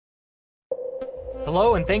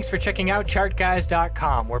Hello and thanks for checking out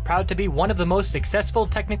ChartGuys.com. We're proud to be one of the most successful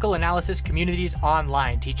technical analysis communities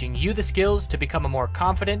online, teaching you the skills to become a more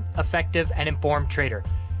confident, effective, and informed trader.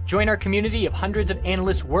 Join our community of hundreds of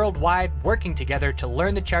analysts worldwide working together to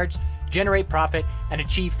learn the charts, generate profit, and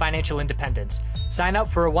achieve financial independence. Sign up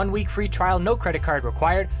for a 1-week free trial, no credit card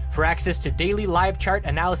required, for access to daily live chart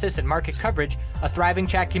analysis and market coverage, a thriving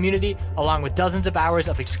chat community, along with dozens of hours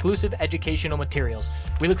of exclusive educational materials.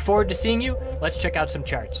 We look forward to seeing you. Let's check out some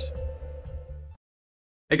charts.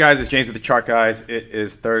 Hey guys, it's James with the Chart Guys. It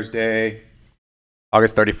is Thursday,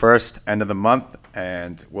 August 31st, end of the month,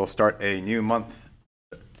 and we'll start a new month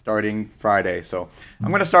starting Friday. So I'm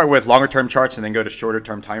going to start with longer term charts and then go to shorter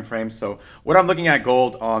term time frames. So what I'm looking at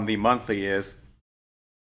gold on the monthly is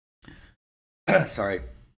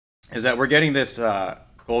is that we're getting this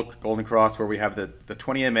golden cross where we have the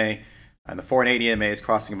 20 MA and the 480 MA is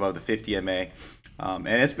crossing above the 50 MA. And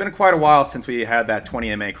it's been quite a while since we had that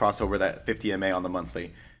 20 MA cross over that 50 MA on the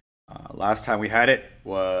monthly. Last time we had it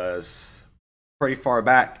was pretty far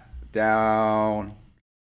back down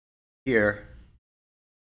here.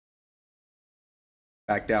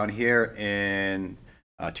 Back down here in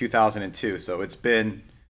 2002. So it's been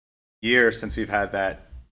years since we've had that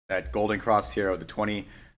golden cross here of the 20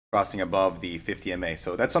 crossing above the 50 MA.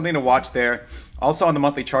 So that's something to watch there. Also on the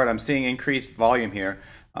monthly chart, I'm seeing increased volume here.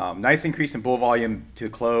 Nice increase in bull volume to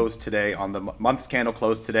close today on the month's candle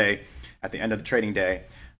close today at the end of the trading day.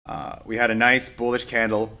 We had a nice bullish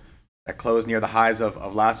candle that closed near the highs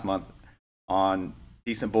of last month on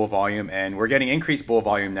decent bull volume, and we're getting increased bull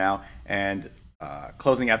volume now and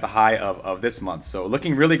closing at the high of this month. So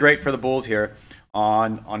looking really great for the bulls here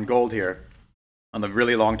on gold here on the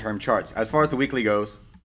really long-term charts. As far as the weekly goes,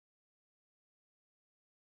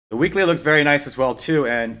 the weekly looks very nice as well too,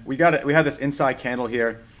 and we had this inside candle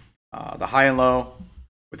here, the high and low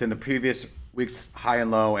within the previous week's high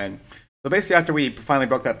and low, and so basically after we finally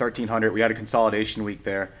broke that 1300, we had a consolidation week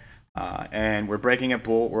there, and we're breaking it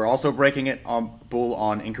bull. We're also breaking it on bull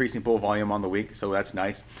on increasing bull volume on the week, so that's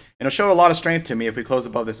nice. And it'll show a lot of strength to me if we close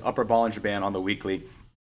above this upper Bollinger Band on the weekly.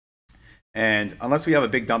 And unless we have a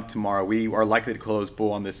big dump tomorrow, we are likely to close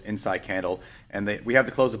bull on this inside candle. And we have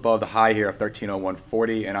to close above the high here of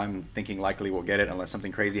 1301.40, and I'm thinking likely we'll get it unless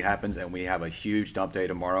something crazy happens and we have a huge dump day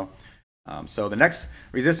tomorrow. So the next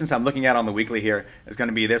resistance I'm looking at on the weekly here is going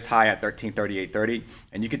to be this high at 1338.30,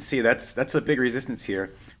 and you can see that's a big resistance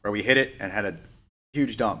here where we hit it and had a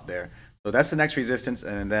huge dump there. So that's the next resistance,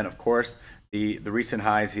 and then of course the recent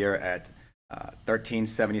highs here at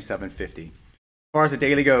 1377.50. As far as the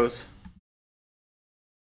daily goes,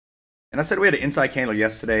 and I said we had an inside candle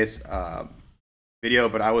yesterday's video,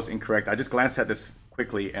 but I was incorrect. I just glanced at this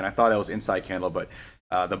quickly and I thought it was inside candle, but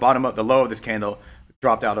the low of this candle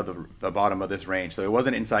dropped out of the bottom of this range. So it was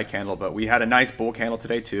an inside candle, but we had a nice bull candle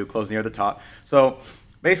today too, closed near the top. So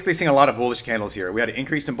basically seeing a lot of bullish candles here. We had an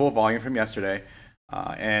increase in bull volume from yesterday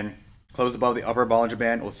and closed above the upper Bollinger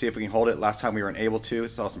Band. We'll see if we can hold it. Last time we weren't able to,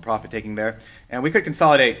 saw some profit taking there. And we could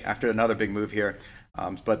consolidate after another big move here.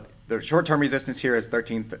 But the short-term resistance here is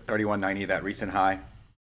 1331.90, that recent high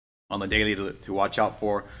on the daily to watch out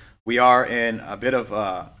for. We are in a bit of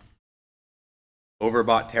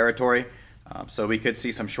overbought territory, so we could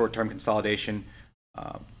see some short-term consolidation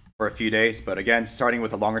for a few days. But again, starting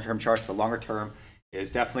with the longer-term charts, the longer term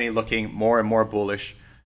is definitely looking more and more bullish,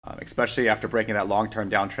 especially after breaking that long-term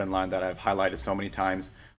downtrend line that I've highlighted so many times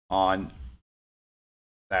on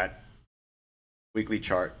that weekly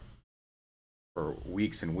chart for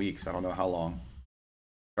weeks and weeks. I don't know how long.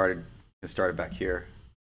 It started back here.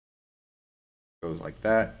 Goes like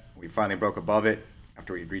that. We finally broke above it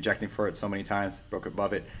after we rejecting for it so many times. Broke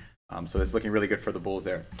above it. So it's looking really good for the bulls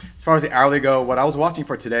there. As far as the hourly go, what I was watching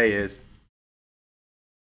for today is,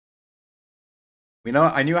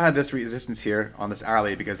 I knew I had this resistance here on this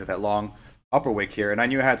hourly because of that long upper wick here, and I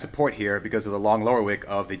knew I had support here because of the long lower wick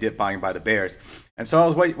of the dip buying by the bears. And so I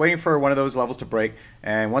was waiting for one of those levels to break,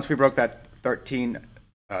 and once we broke that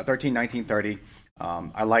 1319.30,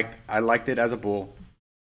 I liked it as a bull.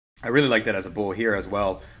 I really liked it as a bull here as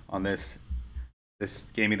well. On this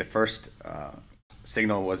gave me the first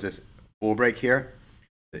signal was this bull break here,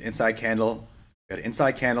 the inside candle. We had an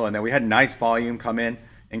inside candle, and then we had nice volume come in,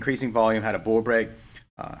 increasing volume, had a bull break,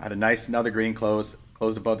 had a nice another green closed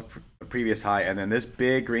above the previous high, and then this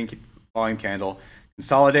big green volume candle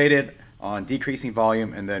consolidated on decreasing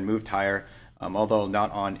volume and then moved higher, although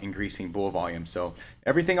not on increasing bull volume. So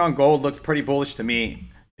everything on gold looks pretty bullish to me,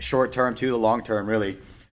 short term to the long term really.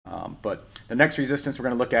 But the next resistance we're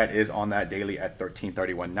going to look at is on that daily at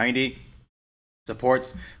 1331.90.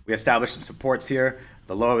 Supports, we established some supports here.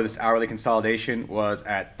 The low of this hourly consolidation was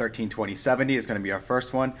at 1320.70. It's going to be our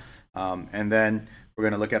first one. And then we're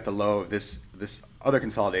going to look at the low of this other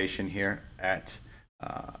consolidation here at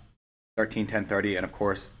 1310.30. And of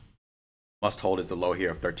course, must hold is the low here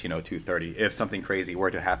of 1302.30 if something crazy were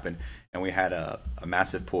to happen and we had a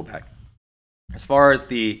massive pullback. As far as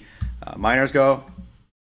the miners go,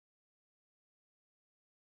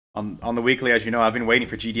 on the weekly, as you know, I've been waiting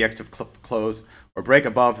for GDX to close or break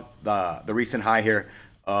above the recent high here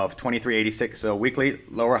of 23.86. So weekly,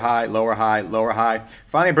 lower high, lower high, lower high.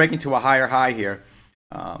 Finally breaking to a higher high here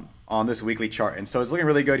on this weekly chart. And so it's looking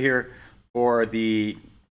really good here for the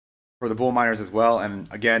bull miners as well. And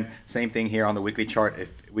again, same thing here on the weekly chart.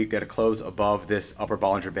 If we get a close above this upper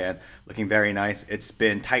Bollinger Band, looking very nice. It's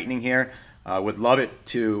been tightening here. Would love it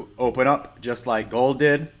to open up just like gold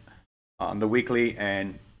did on the weekly,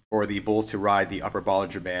 and for the bulls to ride the upper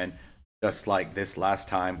Bollinger Band just like this last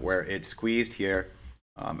time, where it squeezed here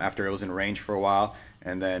after it was in range for a while,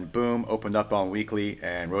 and then boom, opened up on weekly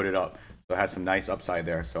and rode it up. So it had some nice upside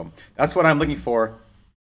there. So that's what I'm looking for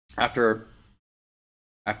after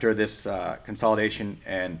this consolidation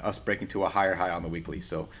and us breaking to a higher high on the weekly.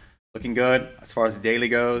 So looking good. As far as the daily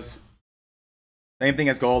goes, same thing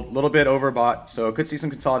as gold, a little bit overbought, so could see some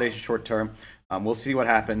consolidation short term. We'll see what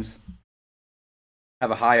happens. Have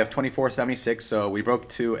a high of 24.76, so we broke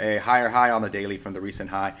to a higher high on the daily from the recent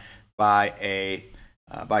high by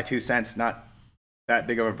 2 cents. Not that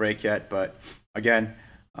big of a break yet, but again,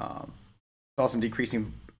 saw some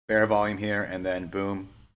decreasing bear volume here, and then boom,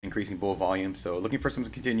 increasing bull volume. So looking for some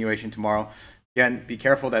continuation tomorrow. Again, be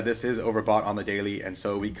careful that this is overbought on the daily, and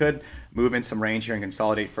so we could move in some range here and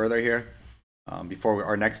consolidate further here before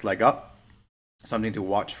our next leg up. Something to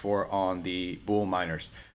watch for on the bull miners.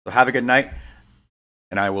 So have a good night,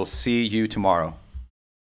 and I will see you tomorrow.